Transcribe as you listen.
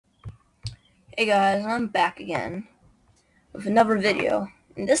Hey guys, I'm back again with another video,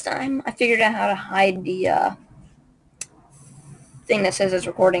 and this time I figured out how to hide the thing that says it's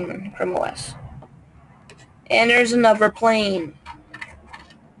recording in Chrome OS. And there's another plane.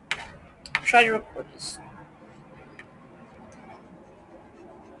 Try to record this.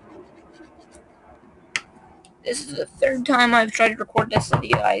 This is the third time I've tried to record this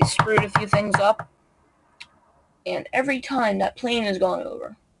video. I screwed a few things up, and every time that plane has gone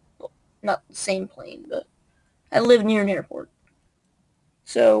over. Well, not the same plane, but I live near an airport.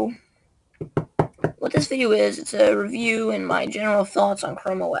 So, what this video is, it's a review and my general thoughts on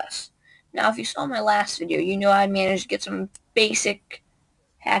Chrome OS. Now, if you saw my last video, you know I managed to get some basic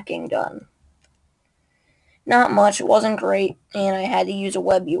hacking done. Not much, it wasn't great, and I had to use a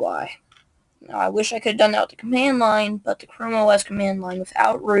web UI. Now, I wish I could have done that with the command line, but the Chrome OS command line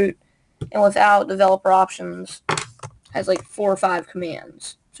without root and without developer options has like 4 or 5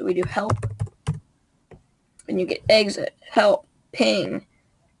 commands. So we do help, and you get exit, help, ping,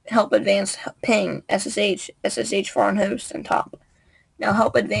 help advanced, ping, SSH foreign host, and top. Now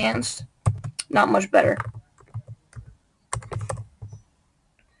help advanced, not much better.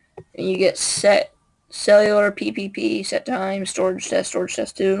 And you get set cellular PPP, set time, storage test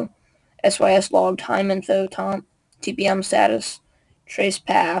 2, SYS log, time info, TPM status, trace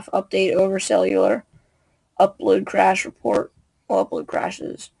path, update over cellular, upload crash report, upload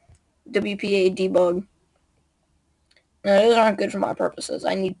crashes, WPA debug. Now those aren't good for my purposes.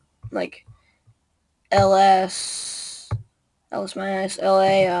 I need like LS minus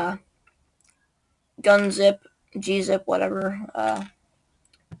LA, gunzip, gzip, whatever,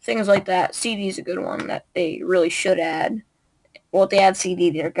 things like that. CD is a good one that they really should add. Well, if they add CD,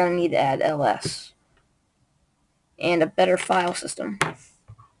 they're going to need to add LS. And a better file system. The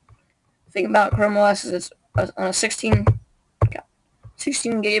thing about Chrome OS is it's on a 16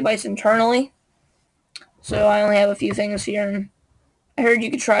 gigabytes internally. So I only have a few things here. And I heard you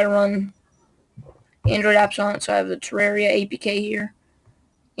could try to run Android apps on it. So I have the Terraria APK here.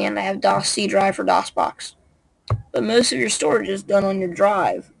 And I have DOS-C drive for DOSBox. But most of your storage is done on your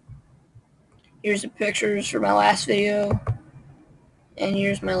drive. Here's the pictures for my last video. And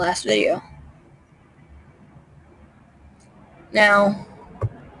here's my last video. Now,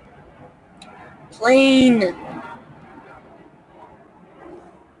 plane.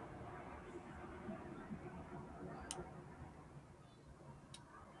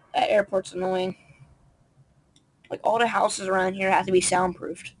 That airport's annoying. Like, all the houses around here have to be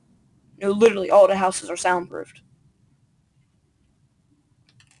soundproofed. No, literally, all the houses are soundproofed.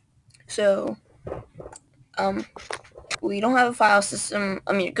 So, we don't have a file system,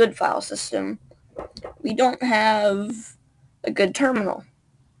 a good file system. We don't have a good terminal.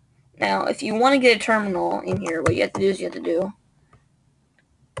 Now, if you want to get a terminal in here, what you have to do is you have to do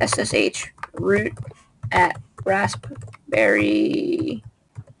SSH root at Raspberry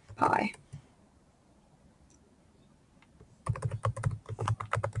Pi.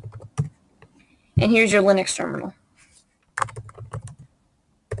 And here's your Linux terminal.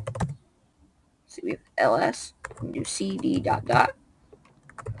 So we have ls, and do cd ...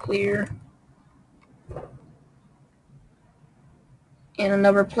 clear, and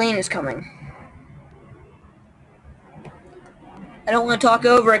another plane is coming. I don't want to talk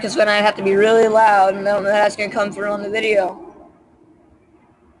over it because then I'd have to be really loud, and I don't know how that's going to come through on the video.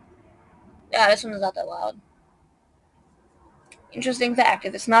 Yeah, this one's not that loud. Interesting fact,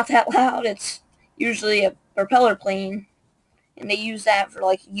 if it's not that loud, it's usually a propeller plane, and they use that for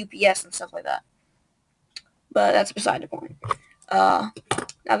like UPS and stuff like that. But that's beside the point. Now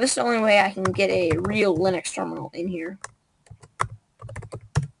this is the only way I can get a real Linux terminal in here.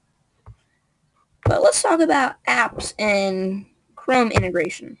 But let's talk about apps and Chrome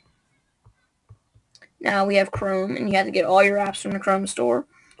integration. Now we have Chrome, and you have to get all your apps from the Chrome store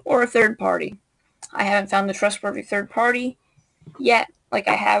or a third party. I haven't found the trustworthy third party yet, like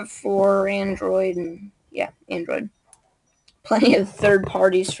I have for Android, and Android. Plenty of third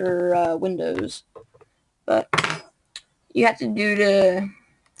parties for Windows. But you have to do the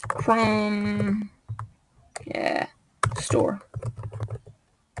Chrome store.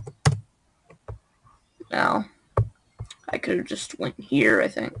 Now, I could have just went here, I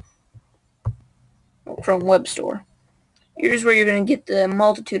think. Chrome Web Store. Here's where you're going to get the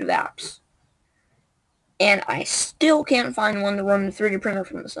multitude of apps. And I still can't find one to run the 3D printer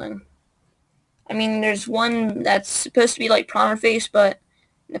from this thing. I mean, there's one that's supposed to be like PronterFace, but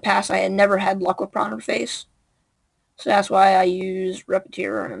in the past I had never had luck with PronterFace. So that's why I use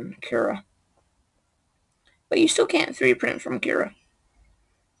Repetira and Cura. But you still can't 3D print from Cura.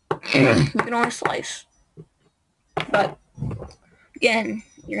 You can only slice. But, again,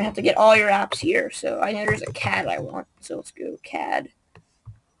 you're gonna have to get all your apps here. So I know there's a CAD I want, so let's go CAD.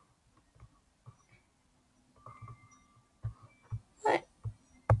 What?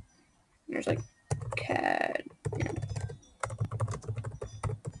 There's like CAD. Yeah.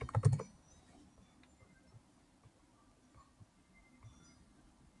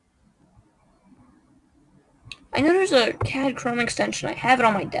 I know there's a CAD Chrome extension. I have it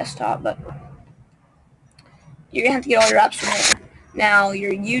on my desktop, but you're gonna have to get all your apps from there. Now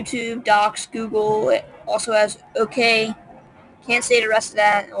your YouTube, Docs, Google. It also has OK. Can't say the rest of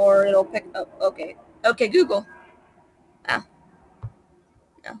that, or it'll pick up. OK. OK Google. Ah,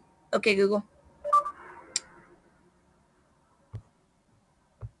 no. OK Google.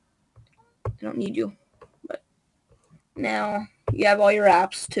 I don't need you. But now you have all your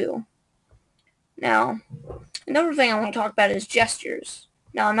apps too. Now, another thing I want to talk about is gestures.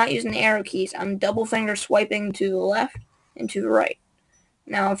 Now, I'm not using the arrow keys. I'm double finger swiping to the left and to the right.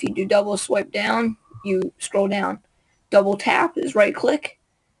 Now, if you do double swipe down, you scroll down. Double tap is right click.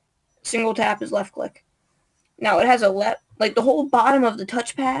 Single tap is left click. Now, it has a left, like the whole bottom of the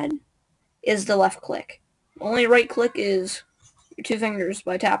touchpad is the left click. Only right click is your two fingers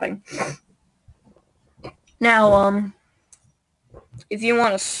by tapping. Now, if you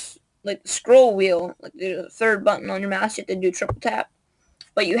want to, like the scroll wheel, like the third button on your mouse, you have to do triple tap.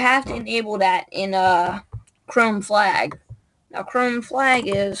 But you have to enable that in Chrome Flag. Now, Chrome Flag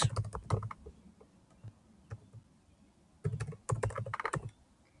is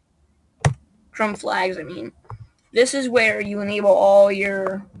Chrome Flags, I mean. This is where you enable all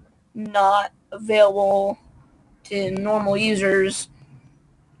your not available to normal users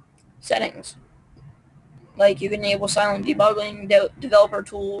settings. Like you can enable silent debugging, developer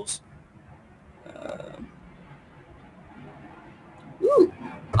tools. Ooh,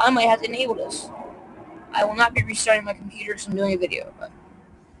 I might have to enable this. I will not be restarting my computer because I'm doing a video. But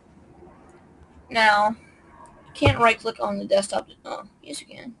now, you can't right click on the desktop. Oh, yes you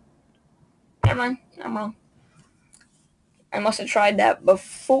can. Never mind, I'm wrong. I must have tried that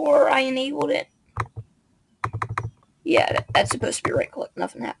before I enabled it. Yeah, that's supposed to be right click,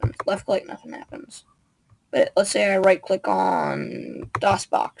 nothing happens. Left click, nothing happens. But let's say I right click on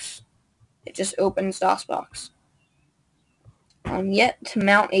DOSBox. It just opens DOSBox. I'm yet to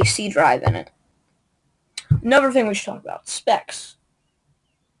mount a C drive in it. Another thing we should talk about, specs.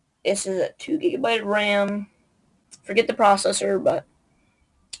 This is a 2 gigabyte of RAM. Forget the processor, but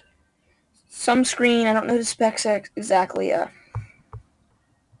some screen, I don't know the specs exactly.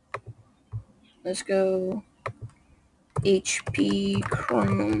 Let's go HP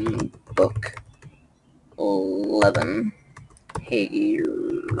Chromebook 11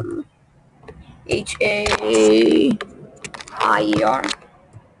 Haier. Haier.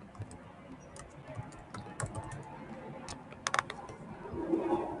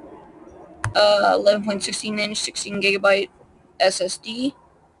 11.16 inch, 16 gigabyte SSD,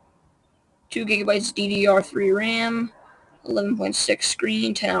 2 gigabytes DDR3 RAM, 11.6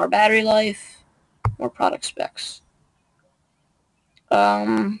 screen, 10-hour battery life. More product specs.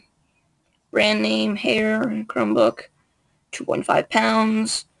 Brand name, Haier, Chromebook, 2.5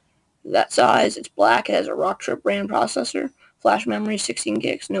 pounds. That size, it's black, it has a Rocktrip brand processor, flash memory 16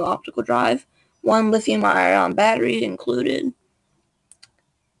 gigs, no optical drive, 1 lithium-ion battery included,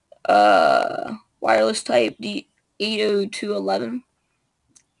 wireless type D80211.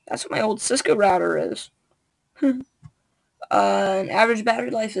 That's what my old Cisco router is. An average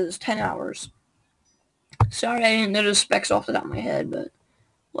battery life is 10 hours. Sorry, I didn't know those specs off the top of my head, but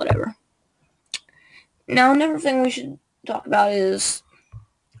whatever. Now, another thing we should talk about is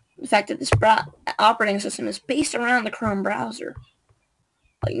the fact that this operating system is based around the Chrome browser.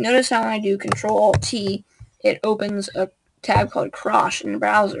 Like, notice how when I do Control-Alt-T, it opens a tab called Crosh in the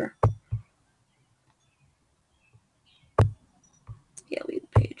browser. Yeah, leave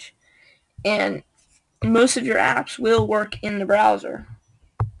the page. And most of your apps will work in the browser.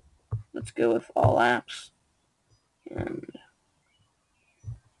 Let's go with all apps. And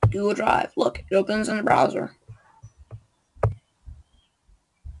Google Drive. Look, it opens in the browser.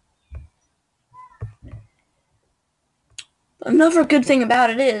 Another good thing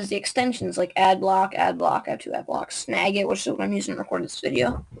about it is the extensions like AdBlock. I have 2 AdBlocks. Snagit, which is what I'm using to record this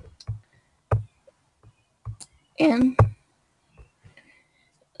video. And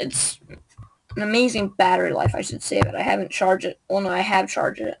it's an amazing battery life, I should say, but I haven't charged it. Well, no, I have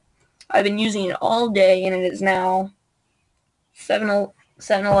charged it. I've been using it all day, and it is now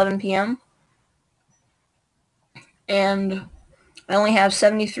 7:11 p.m. And I only have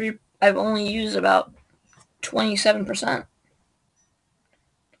 73. I've only used about 27%.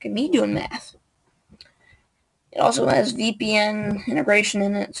 Look at me doing math. It also has VPN integration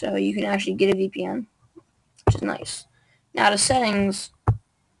in it, so you can actually get a VPN, which is nice. Now the settings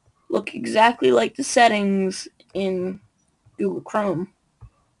look exactly like the settings in Google Chrome.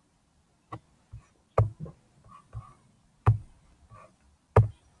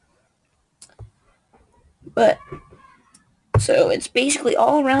 But, so it's basically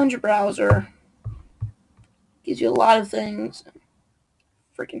all around your browser. Gives you a lot of things.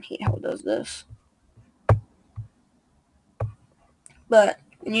 Freaking hate how it does this. But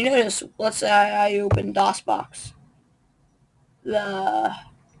when you notice, let's say I open DOSBox, the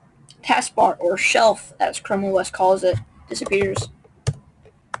taskbar or shelf, as Chrome OS calls it, disappears.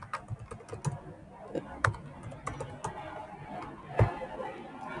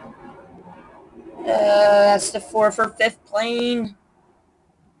 That's the 4 for 5th plane.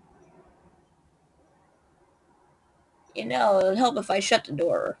 You know, it would help if I shut the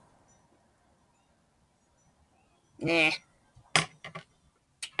door. Nah.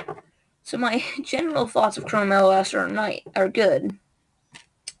 So my general thoughts of Chrome OS are good.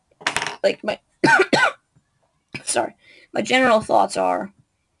 Like my my general thoughts are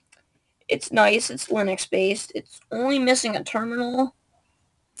it's nice, it's Linux based, it's only missing a terminal,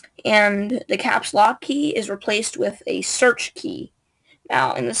 and the caps lock key is replaced with a search key.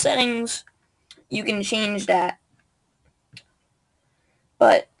 Now in the settings you can change that.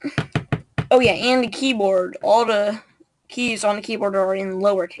 But oh yeah, and the keyboard, all the keys on the keyboard are in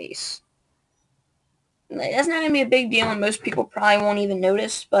lowercase. That's not gonna be a big deal, and most people probably won't even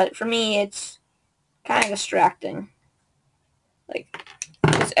notice. But for me, it's kind of distracting. Like,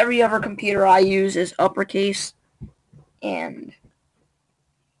 because every other computer I use is uppercase, and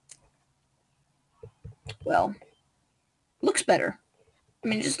well, looks better. I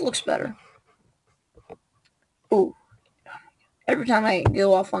mean, it just looks better. Ooh, every time I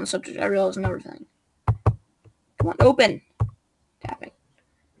go off on subject, I realize another thing. Come on, open. Tapping.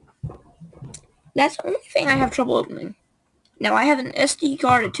 That's the only thing I have trouble opening. Now I have an SD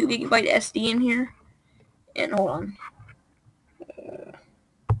card, a 2 GB SD in here, and hold on.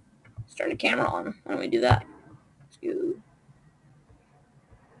 Start the camera on. Why don't we do that?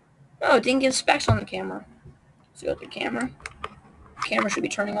 Oh, it didn't give specs on the camera. Let's go to the camera. The camera should be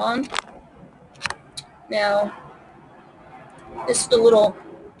turning on. Now, this is the little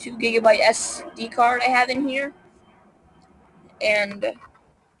 2 GB SD card I have in here. And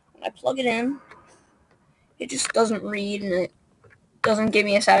when I plug it in, it just doesn't read, and it doesn't give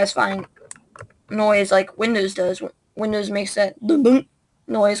me a satisfying noise like Windows does. Windows makes that boom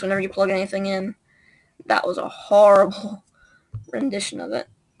noise whenever you plug anything in. That was a horrible rendition of it.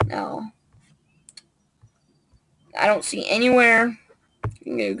 Now, I don't see anywhere. You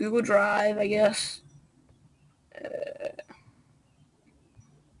can go to Google Drive, I guess.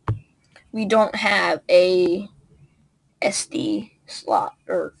 We don't have a SD slot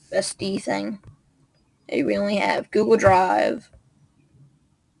or SD thing. We only have Google Drive,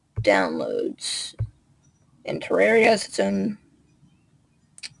 downloads, and Terraria has its own.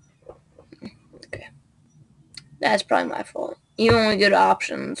 Okay, that's probably my fault. Even when we go to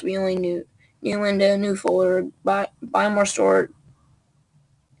options, we only new window, new folder, buy more store,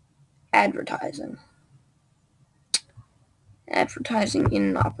 advertising. Advertising in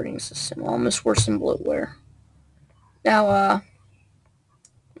an operating system, almost worse than bloatware. Now,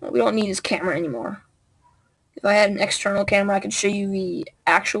 we don't need his camera anymore. If I had an external camera, I could show you the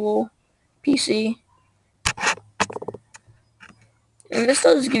actual PC. And this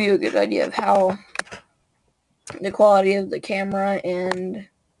does give you a good idea of how the quality of the camera and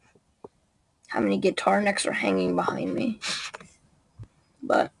how many guitar necks are hanging behind me.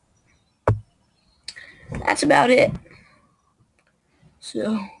 But that's about it.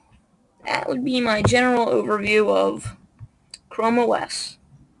 So that would be my general overview of Chrome OS.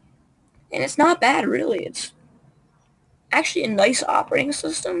 And it's not bad, really. It's actually a nice operating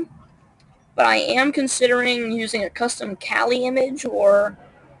system. But I am considering using a custom Kali image or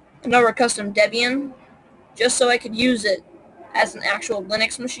another custom Debian just so I could use it as an actual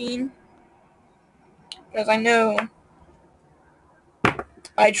Linux machine. Because I know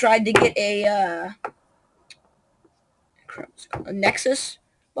I tried to get a Nexus,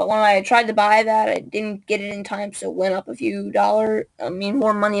 but when I tried to buy that, I didn't get it in time, so it went up a few dollars. I mean,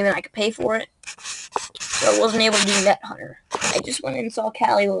 more money than I could pay for it. So I wasn't able to do NetHunter. I just went and installed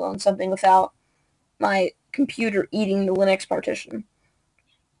Kali on something without my computer eating the Linux partition.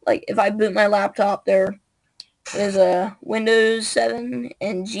 Like, if I boot my laptop, there's a Windows 7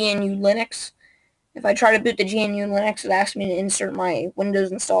 and GNU Linux. If I try to boot the GNU Linux, it asks me to insert my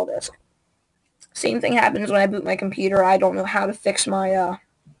Windows install disk. Same thing happens when I boot my computer. I don't know how to fix my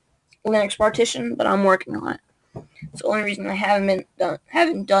Linux partition, but I'm working on it. It's the only reason I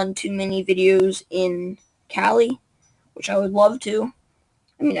haven't done too many videos in Kali, which I would love to.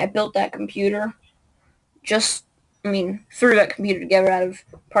 I mean, I built that computer threw that computer together out of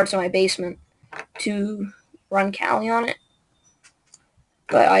parts of my basement to run Kali on it,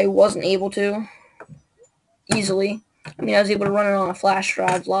 but I wasn't able to easily. I mean, I was able to run it on a flash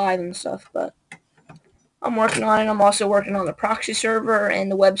drive live and stuff, but I'm working on it. I'm also working on the proxy server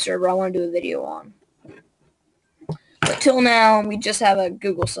and the web server I want to do a video on. But till now, we just have a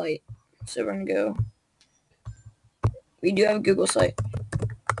Google site. So we're going to go. We do have a Google site.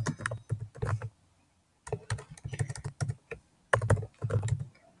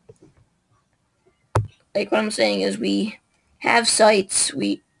 Like what I'm saying is we have sites.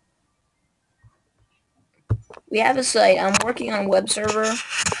 We have a site. I'm working on a web server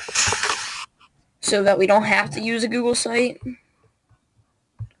so that we don't have to use a Google site.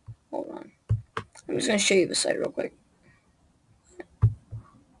 Hold on. I'm just going to show you the site real quick.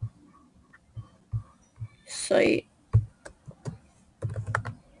 Site.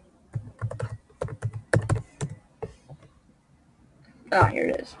 Ah, here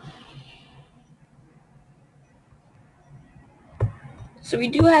it is. So we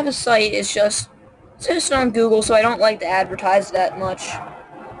do have a site. It's just on Google, so I don't like to advertise that much.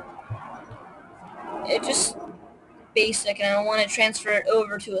 It's just basic, and I don't want to transfer it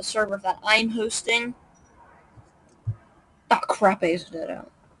over to a server that I'm hosting. Oh crap, I used that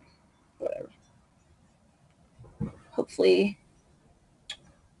out. Whatever. Hopefully,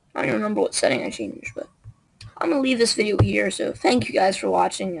 I don't even remember what setting I changed, but I'm going to leave this video here, so thank you guys for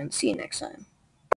watching, and see you next time.